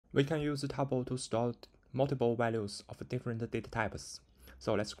We can use tuple to store multiple values of different data types.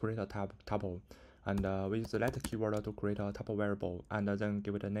 So let's create a tuple, and we use the let keyword to create a tuple variable, and then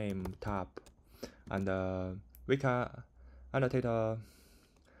give it a name tup, and we can annotate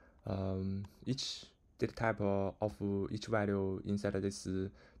each data type of each value inside this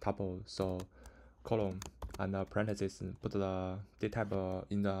tuple. So colon and parentheses, put the data type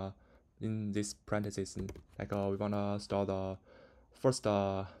in this parentheses. Like we wanna store the first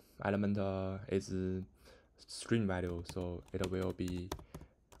element is string value, so it will be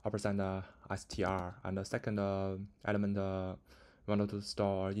ampersand str, and the second element we want to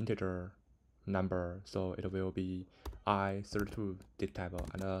store integer number, so it will be I32 data type,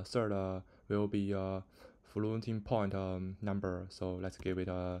 and the third will be floating point number, so let's give it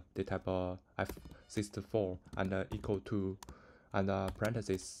a data type f64 and equal to, and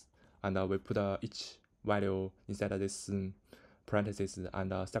parentheses, and we put each value inside of this parentheses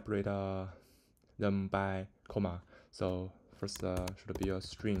and separate them by comma. So first should be a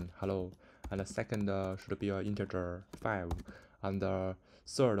string hello, and the second should be an integer 5, and the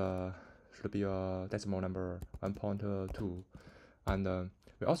third should be a decimal number 1.2, and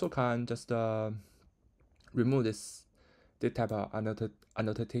we also can just remove this data type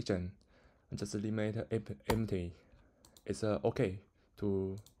annotation and just leave it empty. It's okay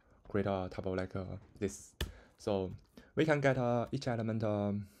to create a tuple like this. So we can get each element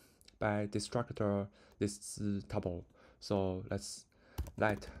by destructor this tuple. So let's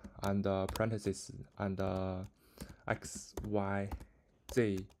let and parentheses and x, y,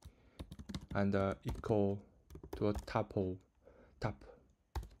 z, and equal to a tuple tup,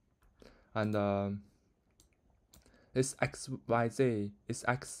 and this x, y, z, this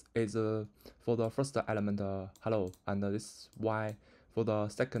x is for the first element hello, and this y for the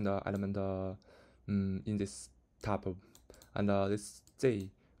second element in this tuple, and this z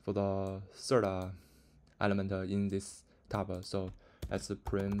for the third element in this tuple. So let's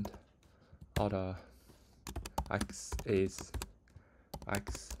print out x is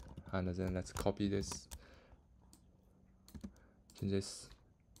x, and then let's copy this, change this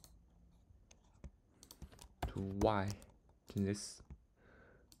to y, change this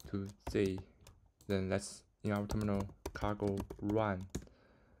to z. Then let's in our terminal cargo run.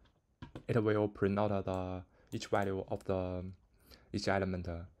 It will print out each value of each element.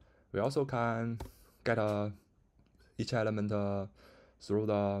 We also can get each element through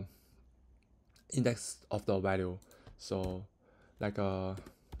the index of the value. So like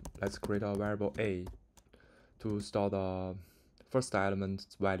let's create a variable a to store the first element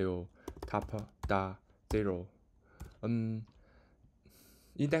value tup da 0.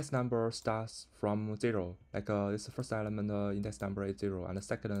 Index number starts from 0. Like this first element index number is 0, and the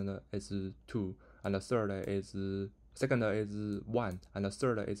second is 2, and the third is second is 1, and the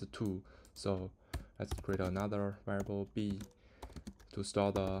third is 2. So let's create another variable b to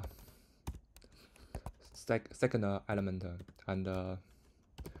store the second element, and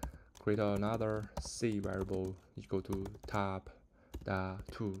create another c variable equal to tup da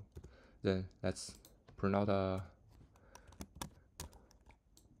 2. Then let's print out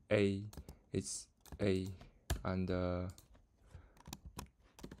a is a, and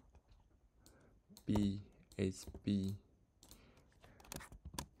b is b,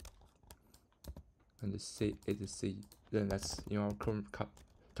 and c is c. Then let's in our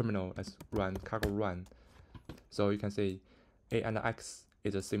terminal, let's run cargo run. So you can see a and x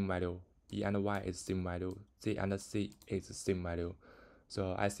is the same value, b and y is same value, z and c is the same value.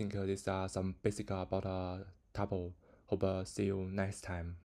 So I think these are some basic about tuple. Hope see you next time.